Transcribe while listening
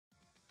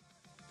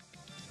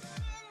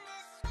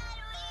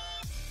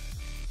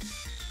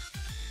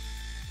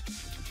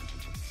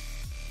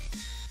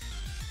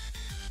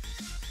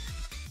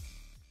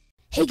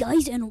Hey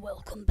guys, and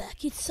welcome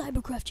back. It's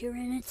Cybercraft here,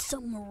 and it's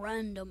some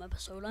random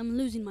episode. I'm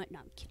losing my. No,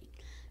 I'm kidding.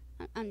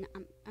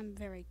 I'm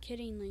very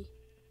kiddingly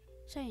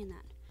saying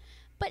that.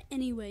 But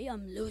anyway,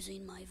 I'm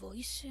losing my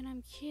voice, and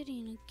I'm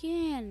kidding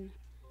again.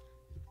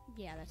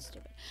 Yeah, that's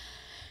stupid.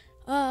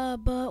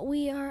 But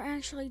we are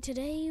actually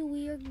today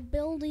we are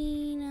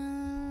building.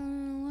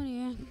 What do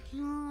you?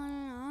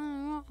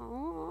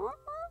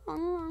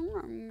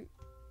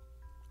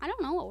 I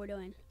don't know what we're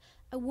doing.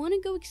 I want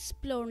to go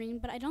exploring,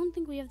 but I don't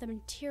think we have the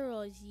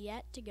materials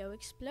yet to go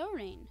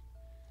exploring.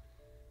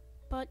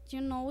 But,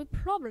 you know, we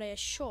probably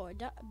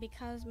should,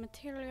 because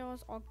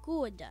materials are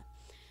good.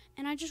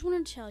 And I just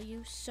want to tell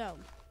you, so.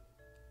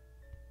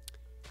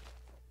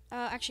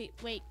 Actually,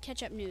 wait,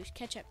 catch up news.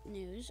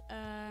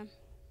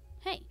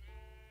 Hey.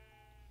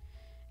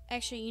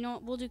 Actually, you know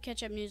what, we'll do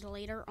catch up news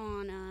later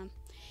on,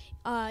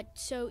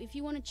 so if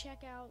you want to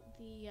check out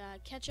the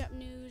catch up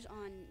news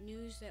on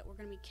news that we're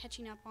going to be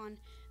catching up on,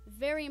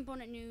 very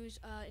important news.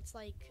 It's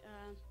like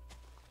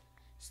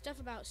stuff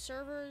about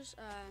servers.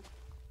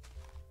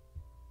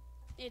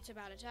 It's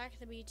about Attack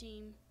the B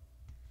Team.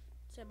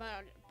 It's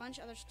about a bunch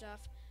of other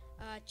stuff.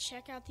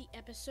 Check out the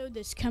episode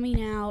that's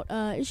coming out.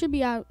 It should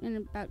be out in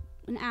about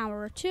an hour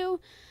or two.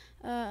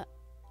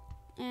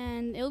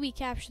 And it'll be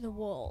Capture the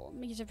Wall,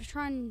 because I've been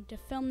trying to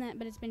film that,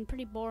 but it's been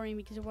pretty boring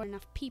because there weren't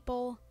enough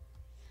people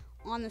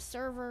on the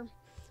server.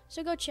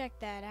 So go check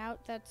that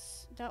out.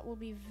 That will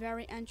be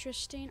very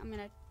interesting. I'm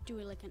gonna do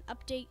like an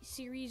update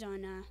series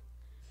on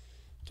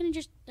kind of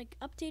just like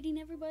updating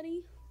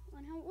everybody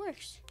on how it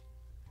works.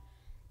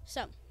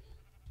 So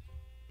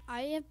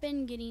I have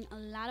been getting a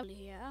lot of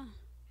here.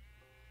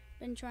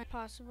 Been trying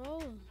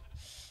possible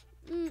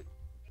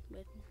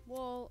with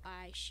wool.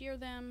 I shear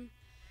them.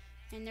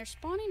 And they're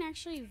spawning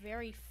actually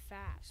very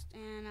fast.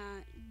 And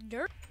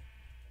dirt.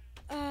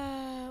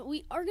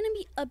 We are going to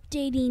be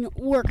updating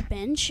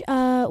Workbench.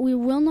 We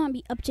will not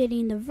be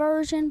updating the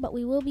version, but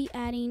we will be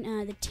adding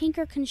the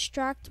Tinker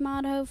Construct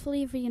mod,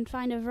 hopefully, if we can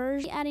find a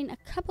version. Adding a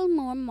couple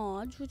more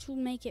mods, which will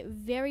make it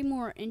very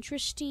more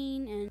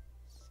interesting and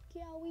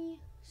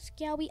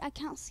scary. I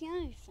can't see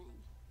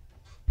anything.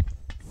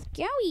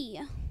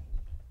 Scary.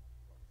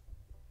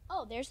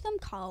 Oh, there's some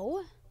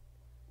coal.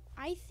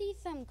 I see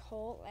some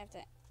coal. I have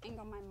to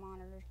angle my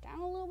monitors down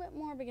a little bit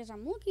more because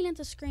I'm looking at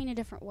the screen a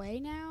different way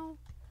now.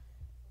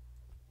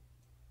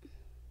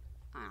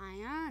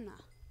 Ayana.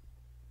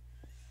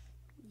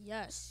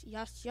 Yes.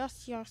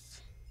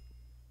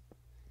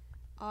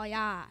 Oh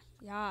yeah.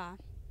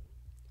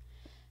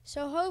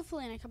 So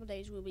hopefully in a couple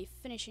days we'll be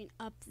finishing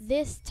up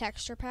this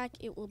texture pack.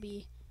 It will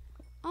be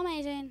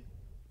amazing.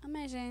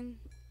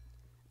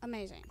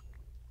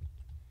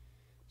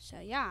 So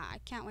yeah, I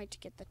can't wait to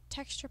get the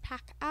texture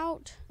pack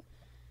out.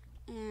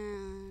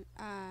 And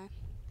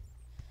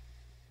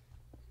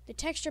the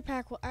texture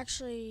pack will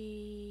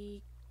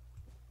actually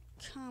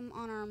come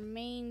on our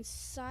main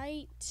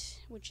site,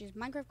 which is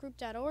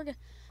minecraftgroup.org,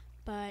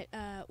 but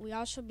we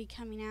also be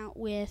coming out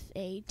with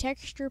a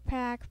texture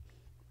pack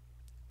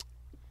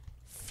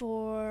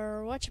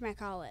for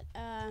whatchamacallit,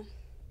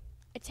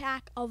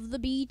 Attack of the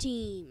B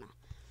Team,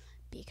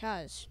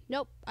 because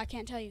nope, I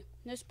can't tell you,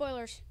 no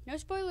spoilers,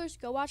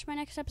 go watch my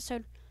next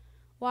episode,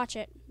 watch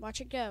it,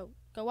 go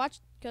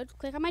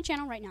click on my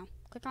channel right now.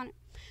 Click on it.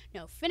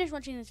 No, finish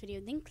watching this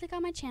video, then click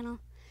on my channel.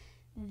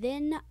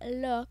 Then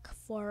look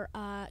for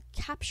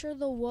Capture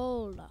the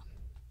World.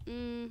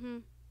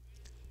 You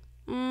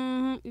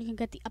can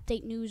get the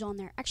update news on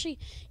there. Actually,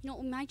 you know,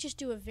 we might just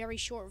do a very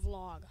short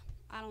vlog.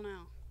 I don't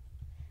know.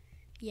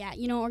 Yeah,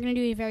 you know, we're going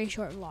to do a very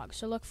short vlog.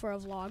 So look for a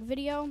vlog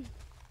video.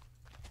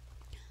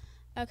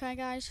 Okay,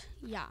 guys?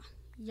 Yeah.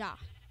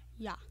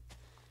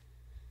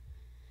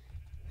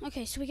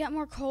 Okay, so we got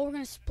more coal. We're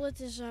going to split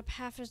this up.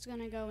 Half is going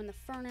to go in the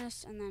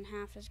furnace, and then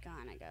half is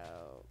going to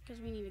go,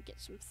 because we need to get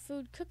some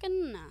food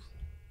cooking.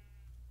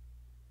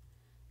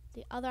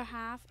 The other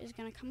half is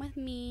going to come with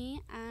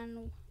me,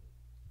 and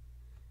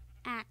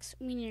axe.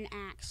 We need an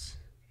axe.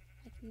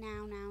 Like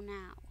now.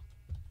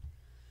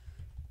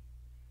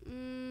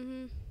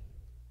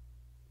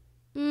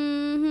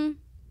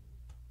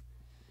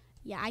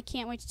 Yeah, I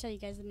can't wait to tell you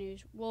guys the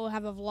news. We'll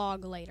have a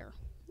vlog later.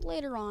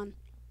 Later on,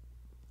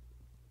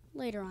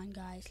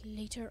 guys.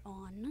 Later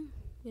on,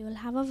 we will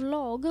have a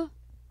vlog.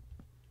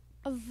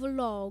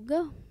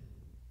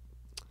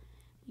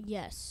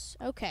 Yes.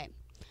 Okay.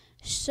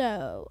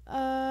 So,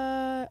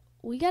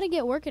 we got to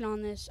get working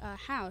on this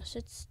house.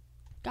 It's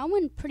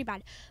going pretty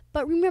bad.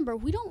 But remember,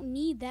 we don't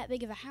need that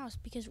big of a house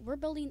because we're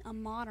building a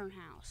modern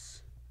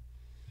house.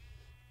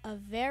 A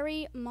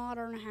very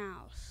modern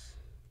house.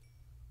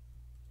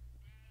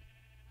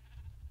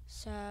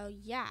 So,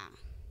 yeah.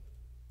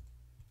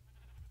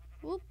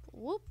 Whoop.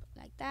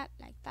 Like that.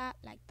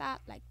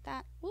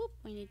 Whoop.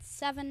 We need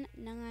 7,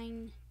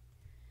 9,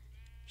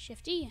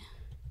 shifty.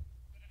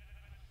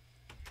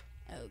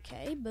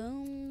 Okay,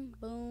 boom.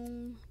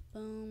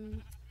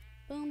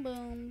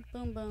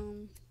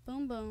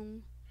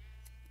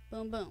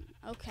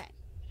 Okay.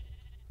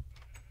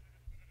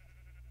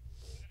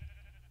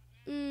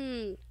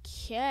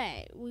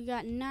 Okay, we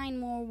got 9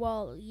 more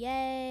wool.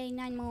 Yay,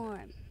 9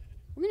 more.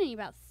 We're gonna need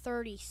about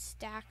 30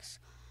 stacks.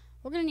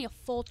 We're gonna need a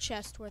full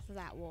chest worth of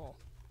that wool.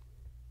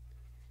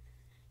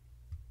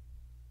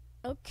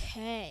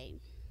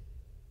 Okay.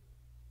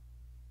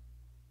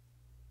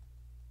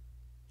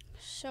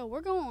 So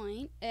we're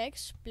going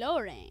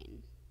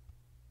exploring.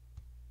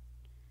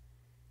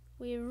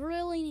 We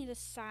really need a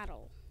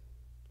saddle.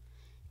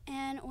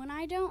 And when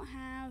I don't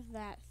have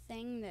that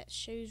thing that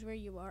shows where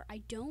you are, I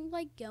don't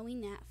like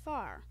going that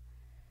far.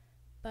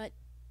 But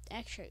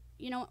actually,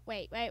 you know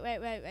what?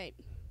 Wait.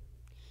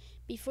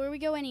 Before we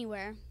go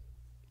anywhere,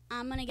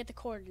 I'm gonna get the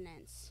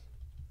coordinates.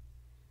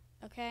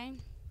 Okay?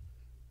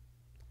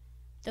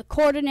 The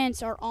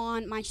coordinates are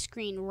on my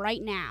screen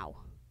right now.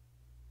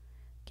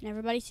 Can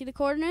everybody see the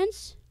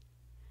coordinates?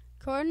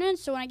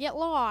 Coordinates, so when I get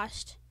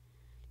lost,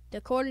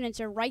 the coordinates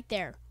are right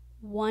there.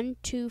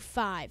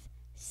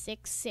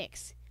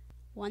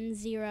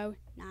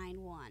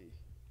 125661091.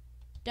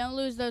 Don't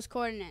lose those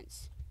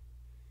coordinates.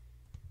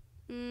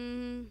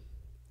 We're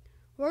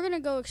gonna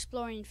go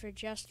exploring for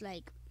just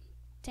like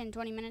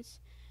 10-20 minutes.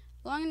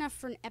 Long enough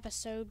for an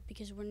episode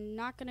because we're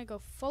not gonna go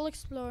full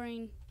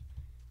exploring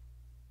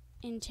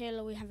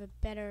until we have a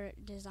better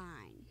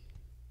design.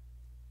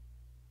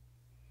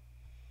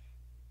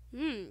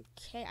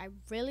 Okay, I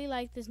really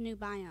like this new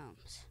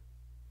biomes.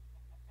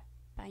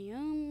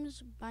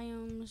 Biomes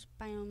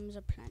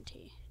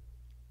aplenty.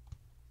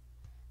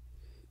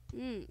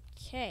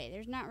 Okay,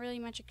 there's not really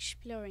much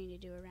exploring to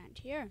do around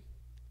here.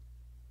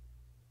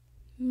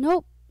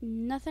 Nope,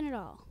 nothing at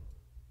all.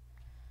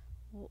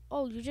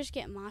 Oh, you just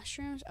get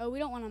mushrooms? Oh, we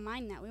don't want to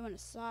mine that. We want a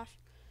soft.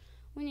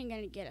 We need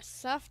to get a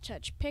soft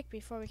touch pick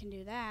before we can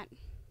do that.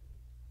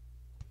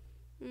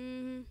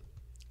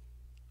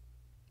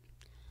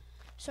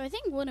 So I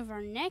think one of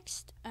our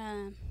next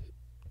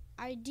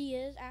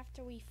ideas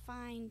after we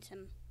find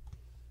some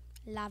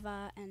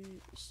lava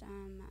and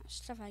some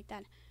stuff like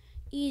that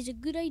is a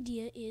good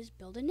idea is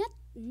build a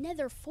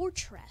nether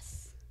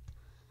fortress.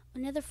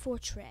 Another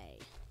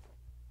fortress.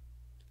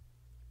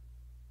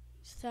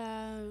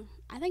 So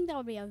I think that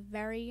would be a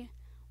very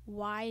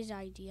wise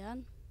idea.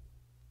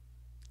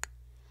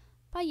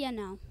 But yeah,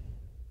 no.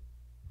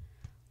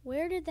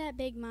 Where did that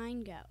big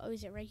mine go? Oh,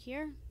 is it right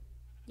here?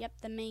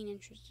 Yep, the main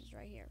entrance is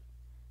right here.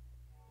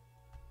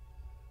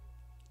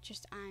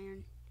 Just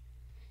iron.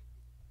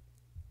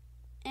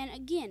 And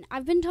again,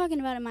 I've been talking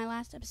about in my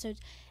last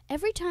episodes,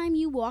 every time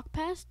you walk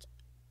past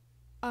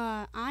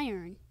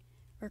iron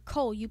or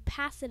coal, you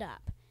pass it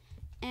up.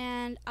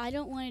 And I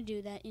don't want to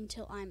do that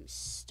until I'm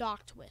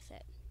stocked with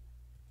it.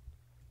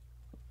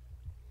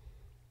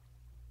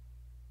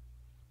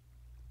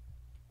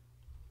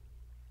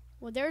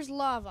 Well, there's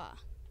lava.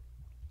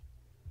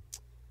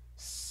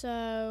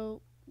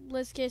 So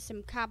let's get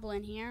some cobble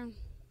in here.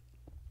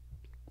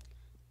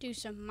 Do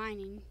some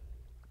mining.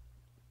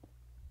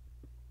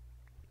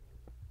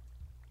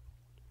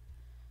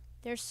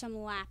 There's some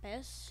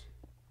lapis.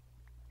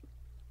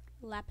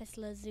 Lapis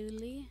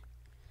lazuli.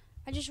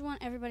 I just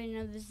want everybody to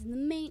know this is the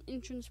main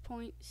entrance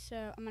point,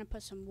 so I'm going to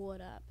put some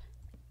wood up.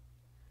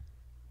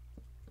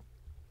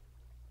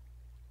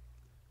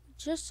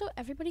 Just so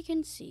everybody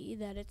can see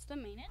that it's the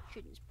main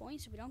entrance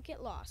point so we don't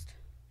get lost.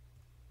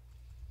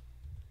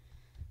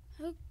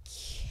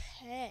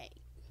 Okay.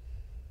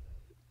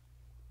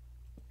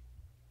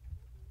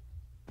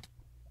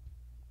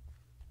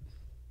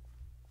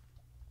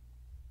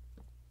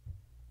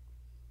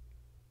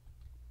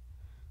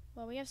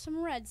 Well, we have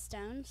some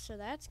redstone, so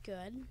that's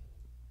good.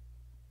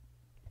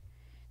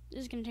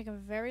 This is going to take a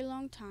very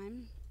long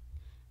time.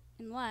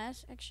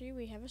 Unless, actually,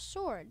 we have a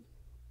sword.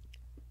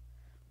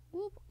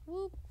 Whoop,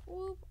 whoop,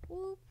 whoop,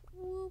 whoop,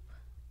 whoop.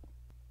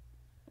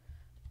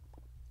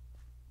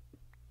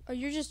 Or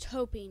you're just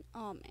hoping,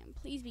 oh man,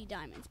 please be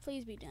diamonds,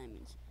 please be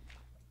diamonds.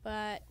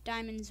 But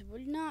diamonds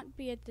will not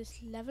be at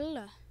this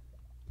level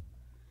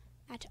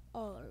at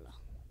all.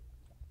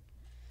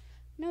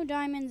 No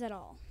diamonds at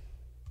all.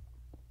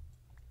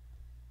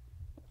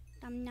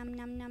 Nom nom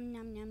nom nom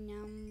nom nom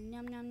nom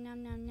nom nom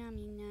nom nom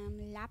nom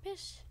nom.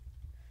 Lapis?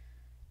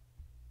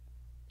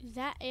 Is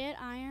that it?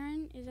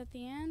 Iron is at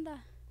the end?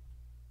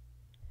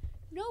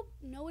 Nope,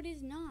 no it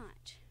is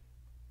not.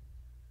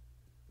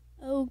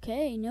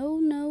 Okay, no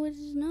it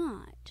is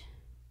not.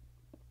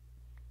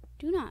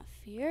 Do not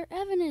fear,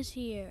 Evan is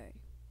here.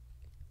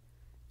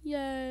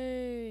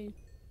 Yay.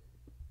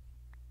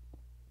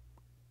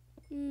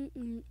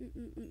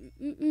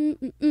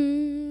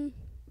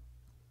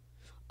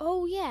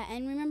 Oh yeah,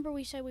 and remember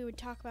we said we would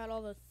talk about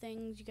all the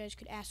things you guys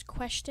could ask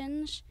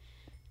questions,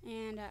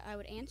 and I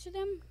would answer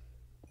them?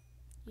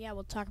 Yeah,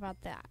 we'll talk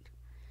about that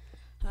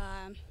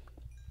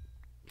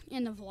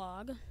in the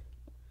vlog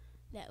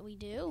that we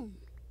do.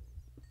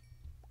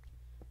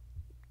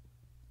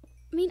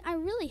 I mean, I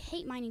really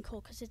hate mining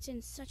coal because it's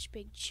in such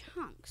big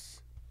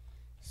chunks.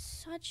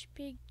 Such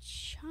big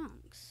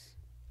chunks.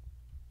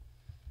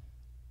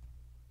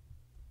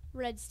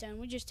 Redstone,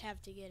 we just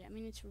have to get it. I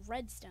mean, it's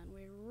redstone.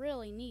 We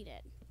really need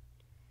it.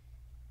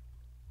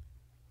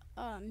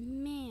 Oh,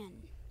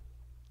 man.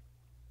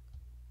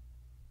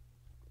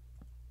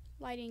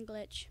 Lighting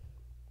glitch.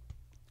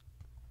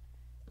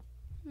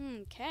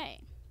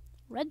 Okay.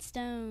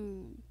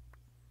 Redstone.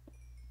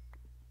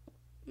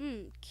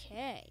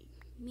 Okay.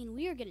 I mean,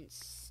 we are getting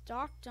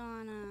stocked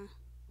on,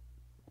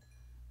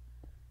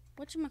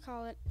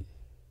 whatchamacallit?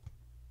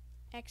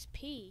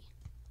 XP.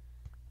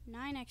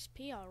 9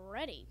 XP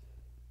already.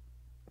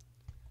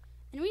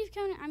 And we've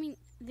kind of, I mean,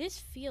 this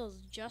feels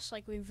just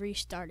like we've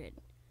restarted.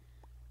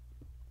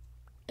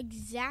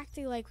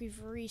 Exactly like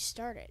we've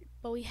restarted.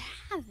 But we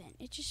haven't.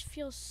 It just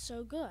feels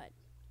so good.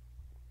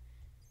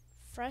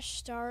 Fresh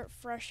start,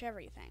 fresh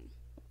everything.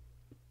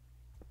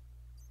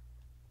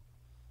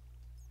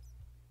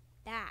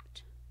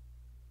 That.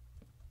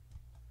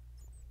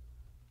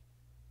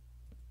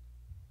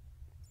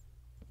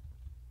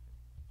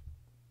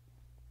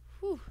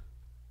 Whew.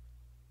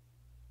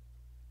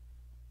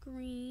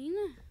 Green.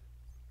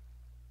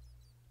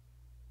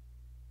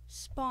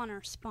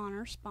 Spawner,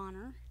 spawner,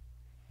 spawner.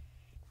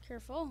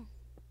 Careful.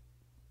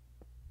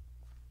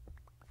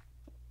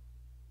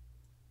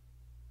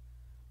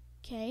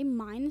 Okay,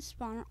 mine the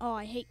spawner. Oh,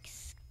 I hate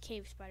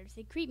cave spiders.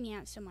 They creep me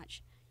out so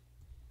much.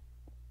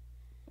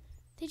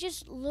 They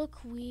just look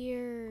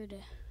weird.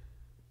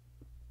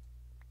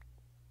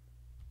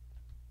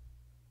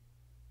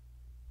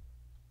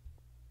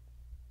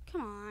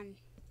 Come on.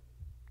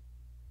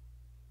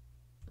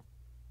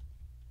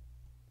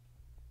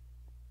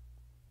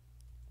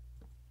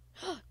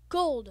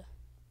 Gold.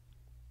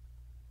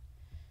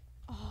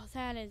 Oh,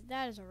 that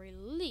is a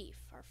relief.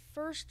 Our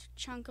first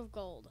chunk of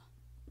gold.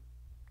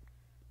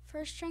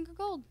 First chunk of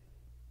gold.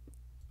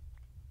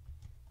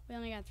 We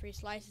only got 3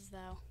 slices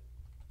though.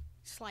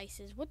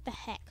 Slices. What the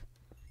heck?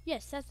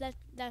 Yes, that's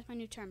my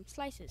new term.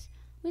 Slices.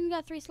 We only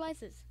got 3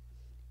 slices.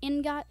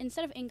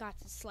 Instead of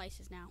ingots, it's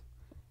slices now.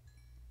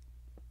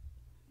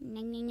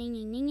 Ning, ning, ning,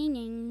 ning, ning, ning,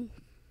 ning.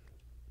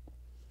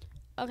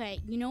 Okay,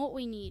 you know what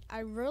we need? I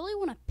really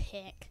want to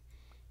pick.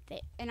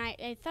 And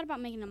I thought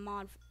about making a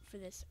mod for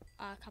this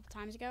a couple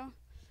times ago.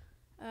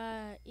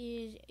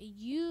 Is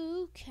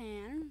you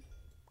can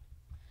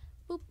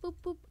boop boop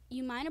boop.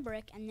 You mine a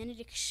brick and then it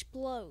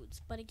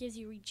explodes, but it gives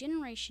you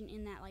regeneration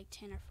in that like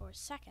 10 or 4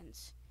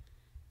 seconds.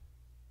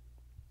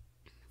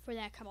 For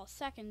that couple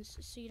seconds,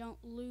 so you don't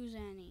lose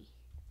anything.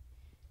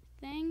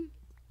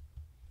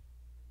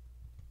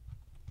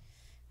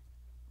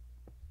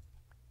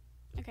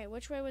 Okay,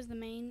 which way was the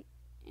main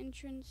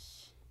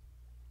entrance?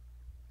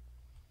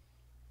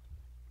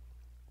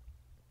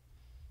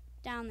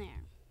 Down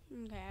there.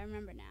 Okay, I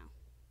remember now.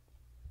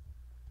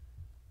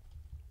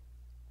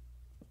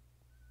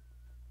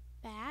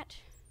 Bat.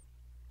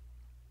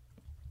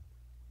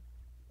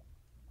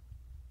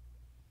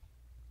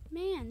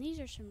 Man, these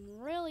are some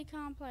really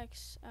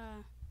complex,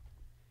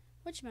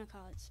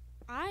 whatchamacallits.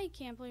 I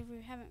can't believe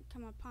we haven't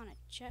come upon a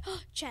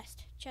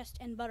chest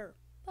and butter.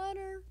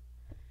 Butter.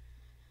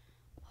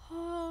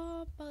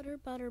 Oh, butter,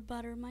 butter,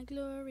 butter, my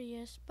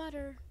glorious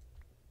butter.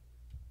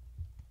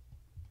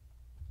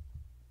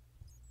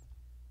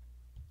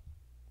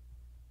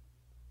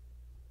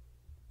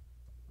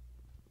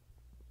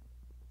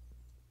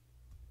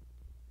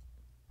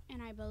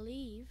 And I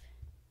believe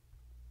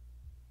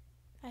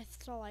I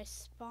saw a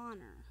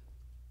spawner.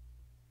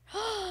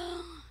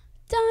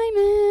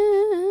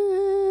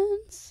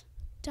 Diamonds!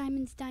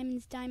 Diamonds,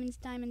 diamonds, diamonds,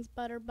 diamonds,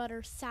 butter,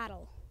 butter,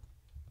 saddle.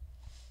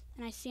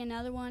 And I see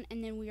another one,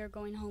 and then we are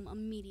going home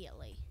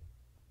immediately.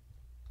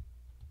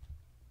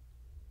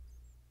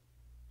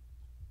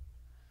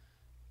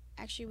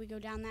 Actually, we go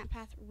down that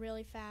path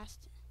really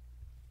fast,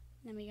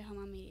 and then we go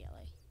home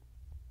immediately.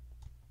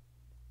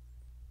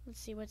 Let's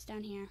see what's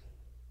down here.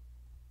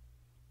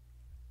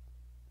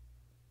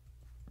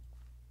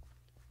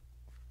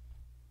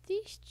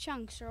 These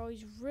chunks are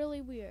always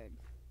really weird.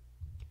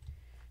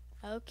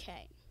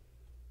 Okay.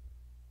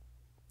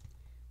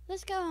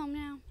 Let's go home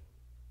now.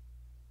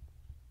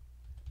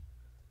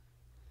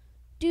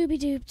 Doobie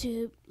doop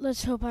doop.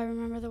 Let's hope I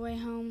remember the way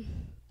home.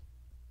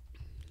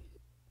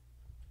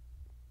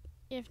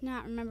 If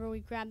not, remember we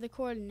grabbed the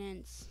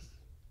coordinates.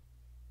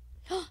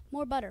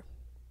 More butter.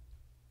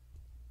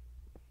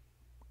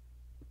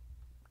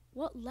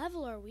 What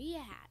level are we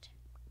at?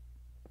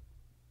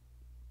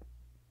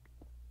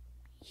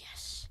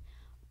 Yes.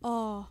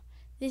 Oh,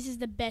 this is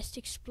the best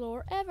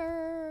explore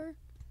ever.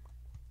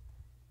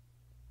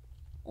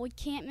 We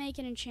can't make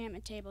an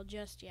enchantment table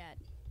just yet.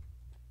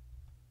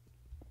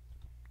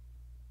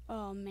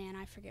 Oh man,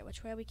 I forget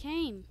which way we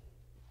came.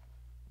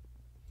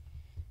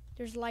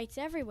 There's lights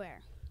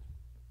everywhere.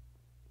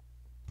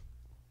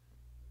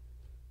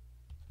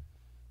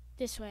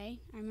 This way,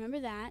 I remember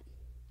that.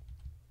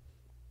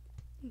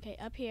 Okay,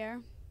 up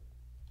here.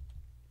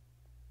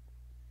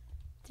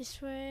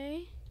 This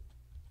way.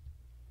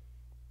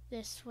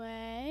 This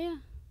way.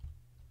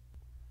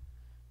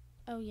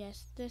 Oh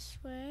yes, this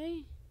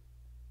way.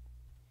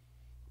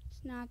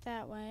 It's not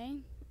that way.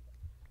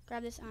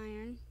 Grab this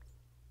iron.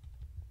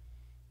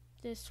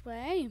 This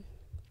way.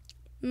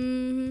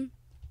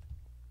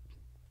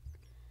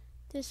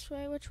 This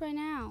way, which way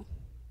now?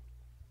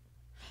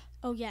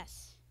 Oh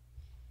yes.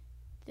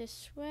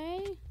 This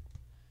way.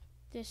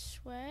 This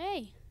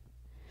way.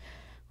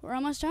 We're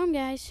almost home,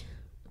 guys.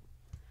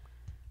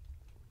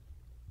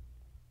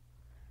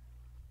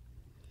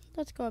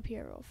 Let's go up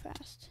here real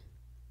fast.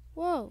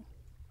 Whoa.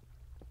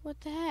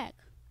 What the heck?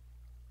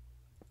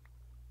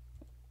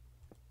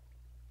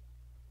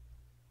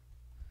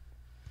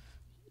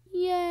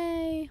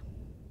 Yay.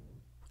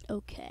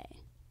 Okay.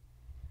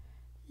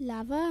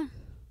 Lava.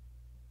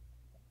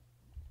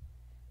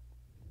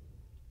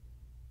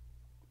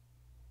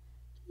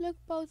 Look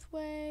both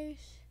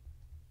ways.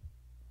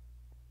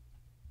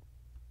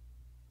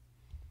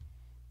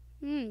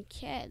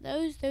 Okay,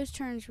 those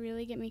turns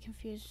really get me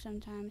confused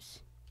sometimes.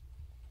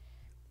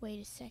 Wait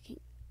a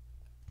second.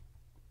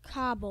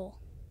 Cobble.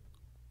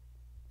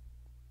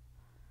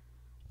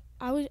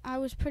 I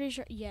was pretty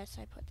sure. Yes,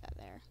 I put that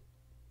there.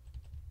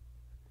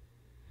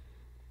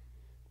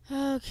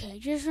 Okay,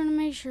 just want to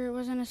make sure it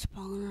wasn't a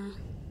spawner.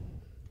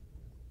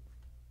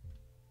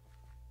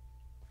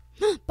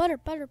 Butter,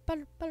 butter,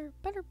 butter, butter,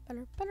 butter,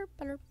 butter, butter,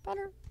 butter,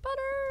 butter,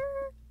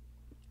 butter.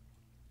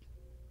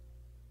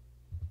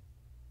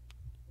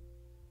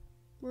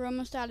 We're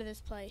almost out of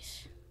this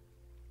place.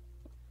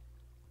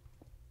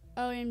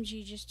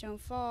 OMG, just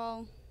don't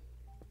fall.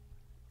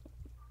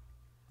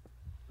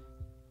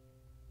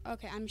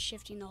 Okay, I'm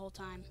shifting the whole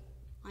time.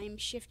 I am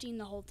shifting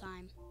the whole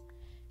time.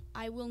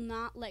 I will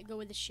not let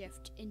go of the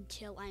shift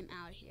until I'm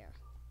out of here.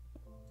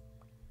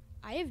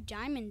 I have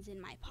diamonds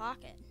in my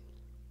pocket.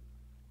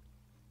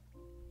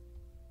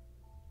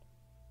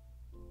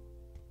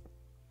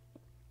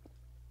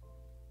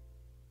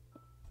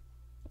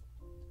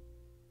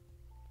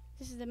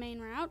 This is the main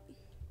route.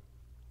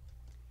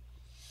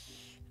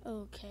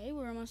 Okay,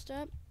 we're almost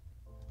up.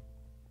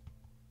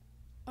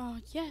 Oh,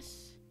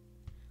 yes.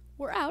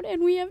 We're out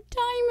and we have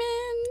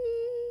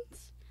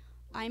diamonds.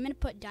 I'm going to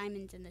put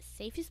diamonds in the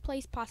safest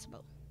place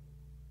possible.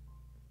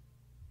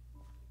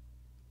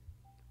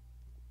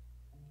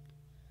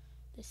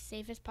 The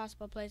safest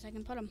possible place I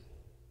can put them.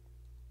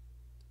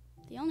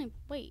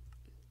 Wait.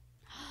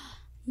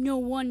 No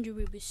wonder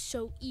it was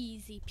so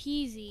easy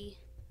peasy.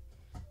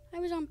 I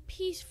was on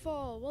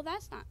peaceful. Well,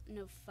 that's not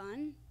no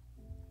fun.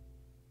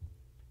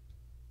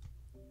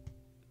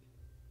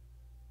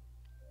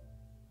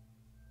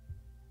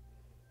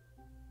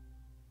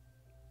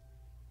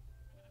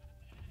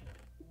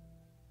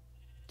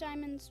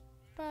 Diamonds,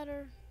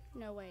 butter.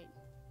 No, wait.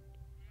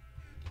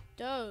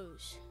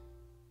 Those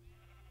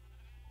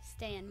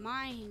stay in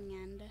my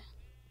hand.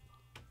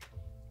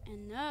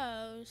 And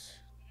those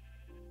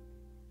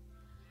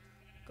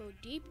go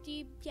deep,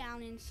 deep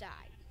down inside.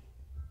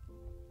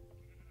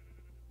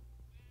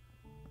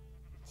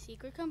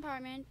 Secret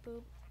compartment.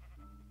 Boop.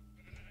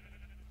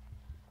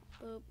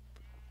 Boop.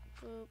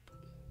 Boop.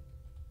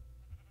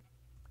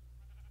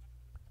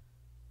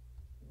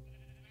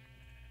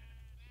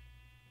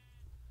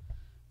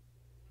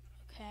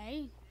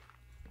 Okay.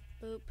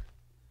 Boop.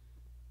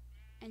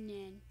 And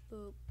then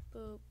boop,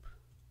 boop.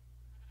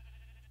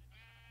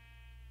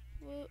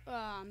 Boop.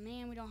 Oh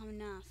man, we don't have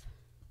enough.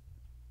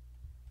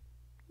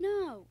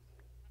 No.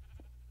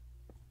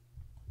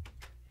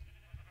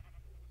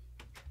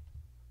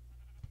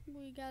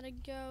 We gotta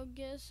go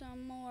get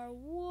some more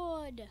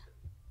wood.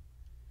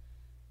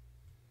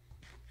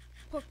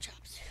 Pork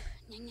chops.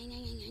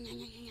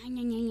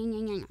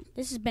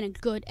 This has been a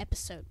good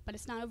episode, but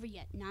it's not over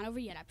yet. Not over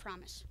yet, I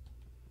promise.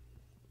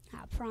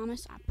 I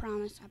promise, I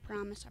promise, I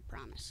promise, I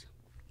promise.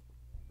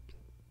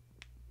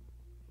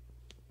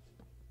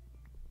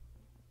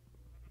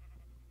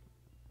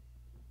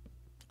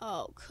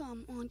 Oh,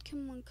 come on,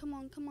 come on, come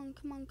on, come on,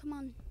 come on, come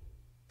on.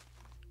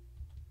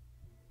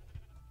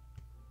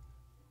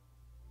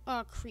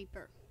 Oh,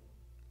 creeper.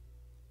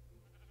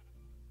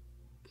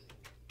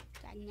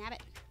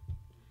 Dagnabbit.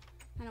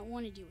 I don't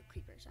want to deal with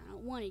creepers. I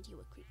don't want to deal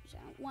with creepers.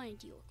 I don't want to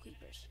deal with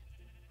creepers.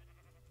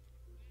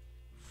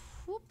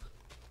 Whoop.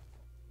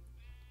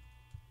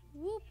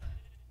 Whoop.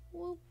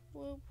 Whoop,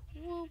 whoop,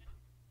 whoop.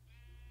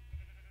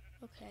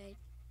 Okay.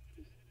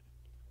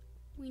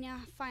 We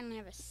now finally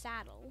have a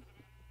saddle.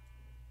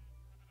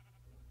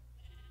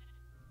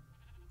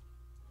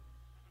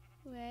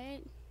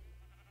 Wait.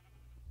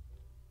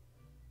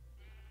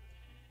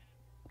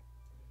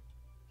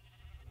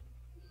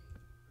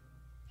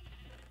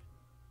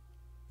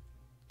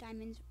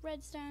 Diamonds,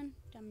 redstone.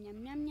 Yum,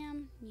 yum, yum,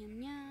 yum,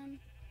 yum, yum.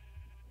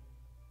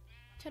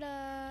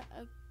 Ta-da.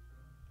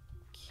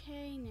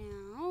 Okay,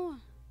 now.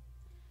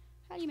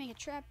 How do you make a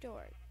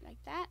trapdoor?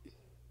 Like that?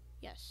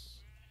 Yes.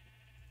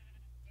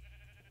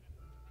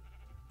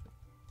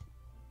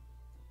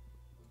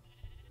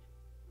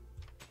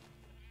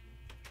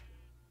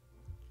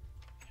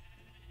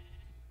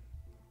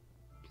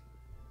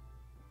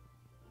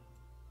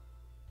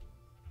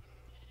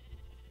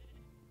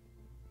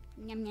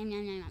 Yum, yum,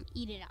 yum, yum, yum.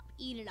 Eat it up.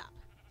 Eat it up.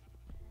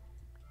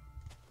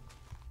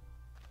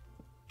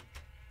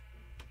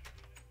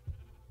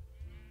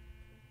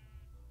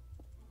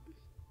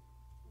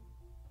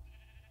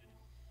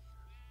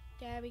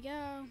 There we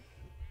go.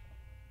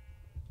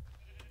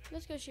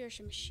 Let's go shear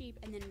some sheep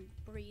and then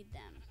breed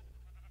them.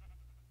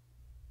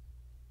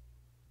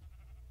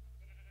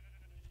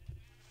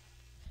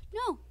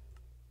 No.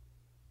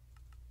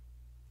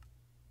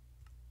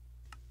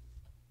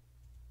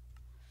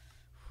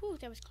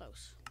 that was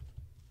close.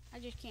 I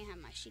just can't have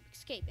my sheep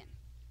escaping.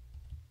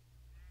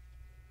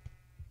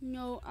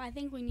 No, I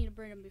think we need to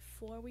breed them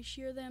before we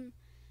shear them.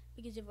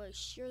 Because if we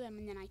shear them,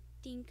 and then I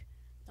think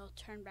they'll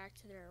turn back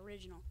to their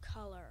original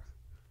color.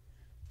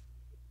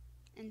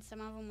 And some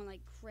of them are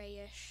like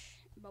grayish,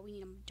 but we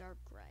need them dark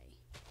gray.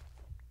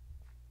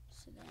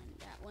 So then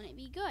that wouldn't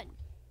be good.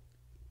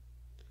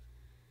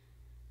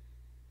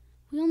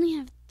 We only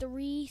have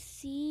 3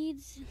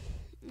 seeds.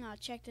 Oh,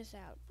 check this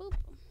out. Boop.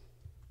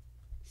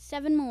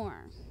 7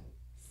 more.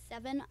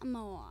 7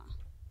 more.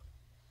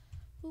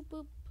 Boop,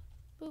 boop,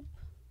 boop.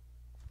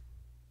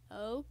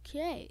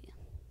 Okay.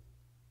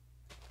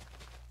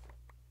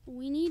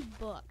 We need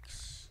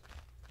books.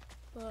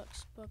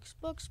 Books.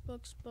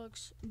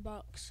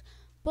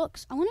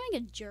 I want to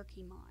make a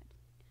jerky mod.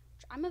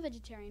 I'm a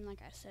vegetarian,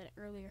 like I said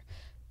earlier,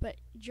 but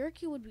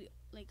jerky would be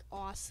like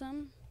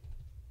awesome.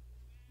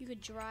 You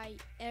could dry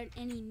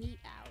any meat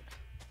out.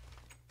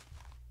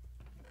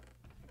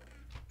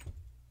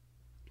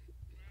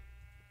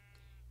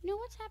 You know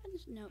what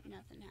happens? Nope,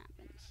 nothing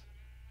happens.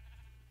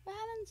 What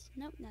happens?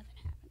 Nope, nothing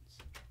happens.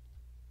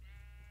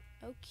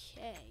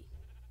 Okay.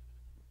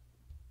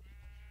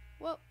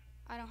 Well,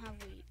 I don't have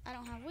wheat. I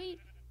don't have wheat.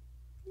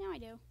 Now I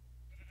do.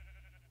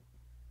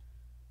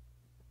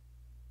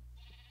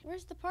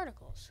 Where's the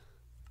particles?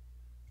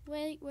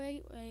 Wait.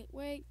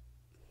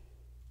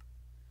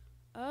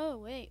 Oh,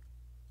 wait.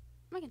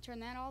 I can turn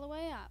that all the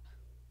way up.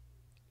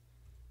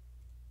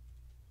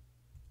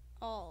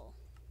 All.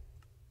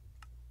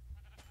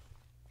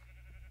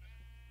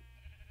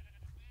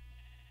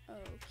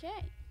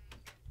 Okay.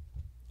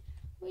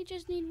 We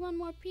just need one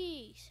more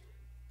piece.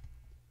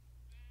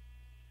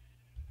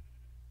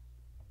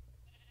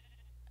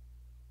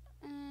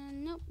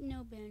 Nope,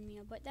 no bone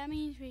meal. But that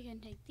means we can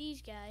take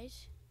these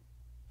guys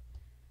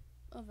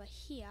over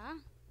here.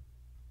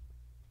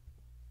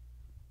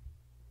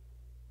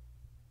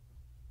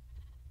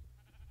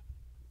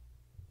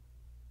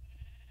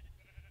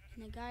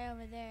 And the guy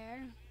over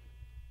there.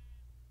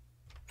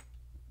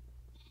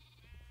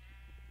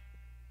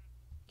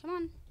 Come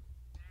on.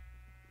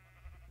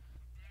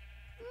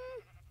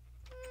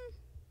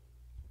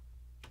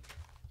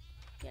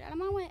 Get out of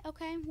my way.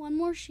 Okay, one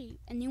more sheep.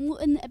 And then we'll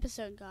end the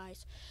episode,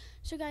 guys.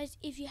 So, guys,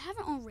 if you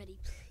haven't already,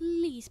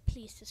 please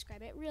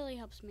subscribe. It really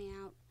helps me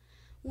out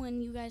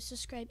when you guys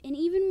subscribe. And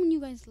even when you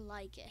guys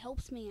like it,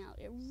 helps me out.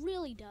 It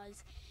really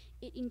does.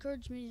 It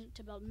encourages me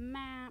to build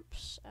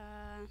maps,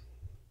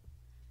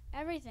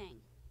 everything.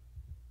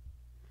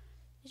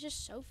 It's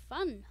just so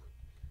fun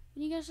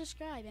when you guys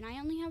subscribe. And I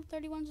only have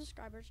 31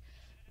 subscribers.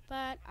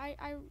 But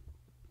I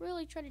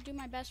really try to do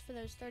my best for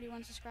those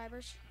 31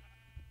 subscribers.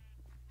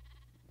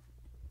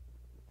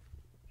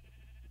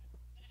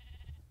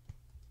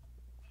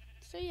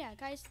 So yeah,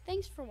 guys,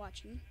 thanks for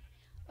watching.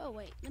 Oh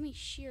wait, let me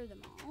shear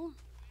them all.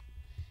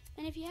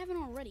 And if you haven't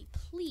already,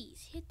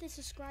 please hit the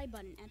subscribe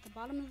button at the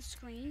bottom of the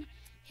screen.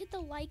 Hit the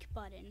like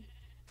button,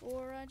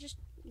 or just,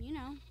 you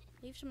know,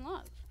 leave some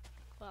love.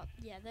 Well,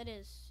 yeah, that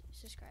is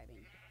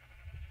subscribing.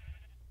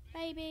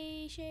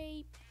 Baby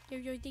sheep,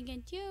 you're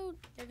thinking cute.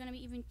 They're gonna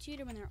be even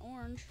cuter when they're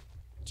orange.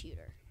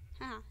 Tutor,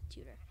 haha,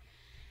 tutor.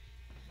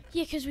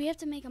 Yeah, cause we have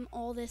to make them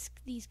all these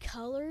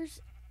colors.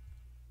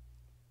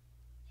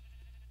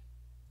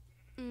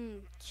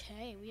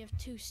 Okay, we have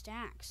 2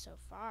 stacks so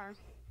far.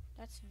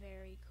 That's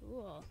very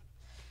cool.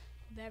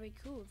 Very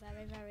cool,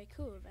 very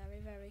cool,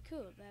 very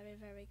cool,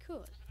 very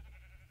cool.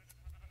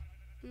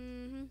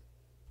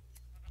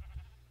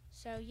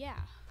 So yeah,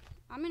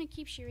 I'm gonna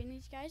keep shearing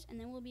these guys, and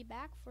then we'll be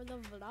back for the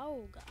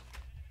vlog.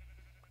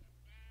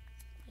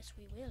 Yes,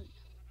 we will.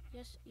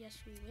 Yes,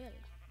 we will.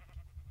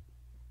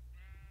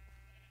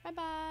 Bye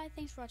bye.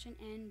 Thanks for watching,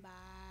 and bye.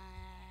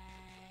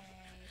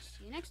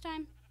 See you next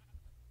time.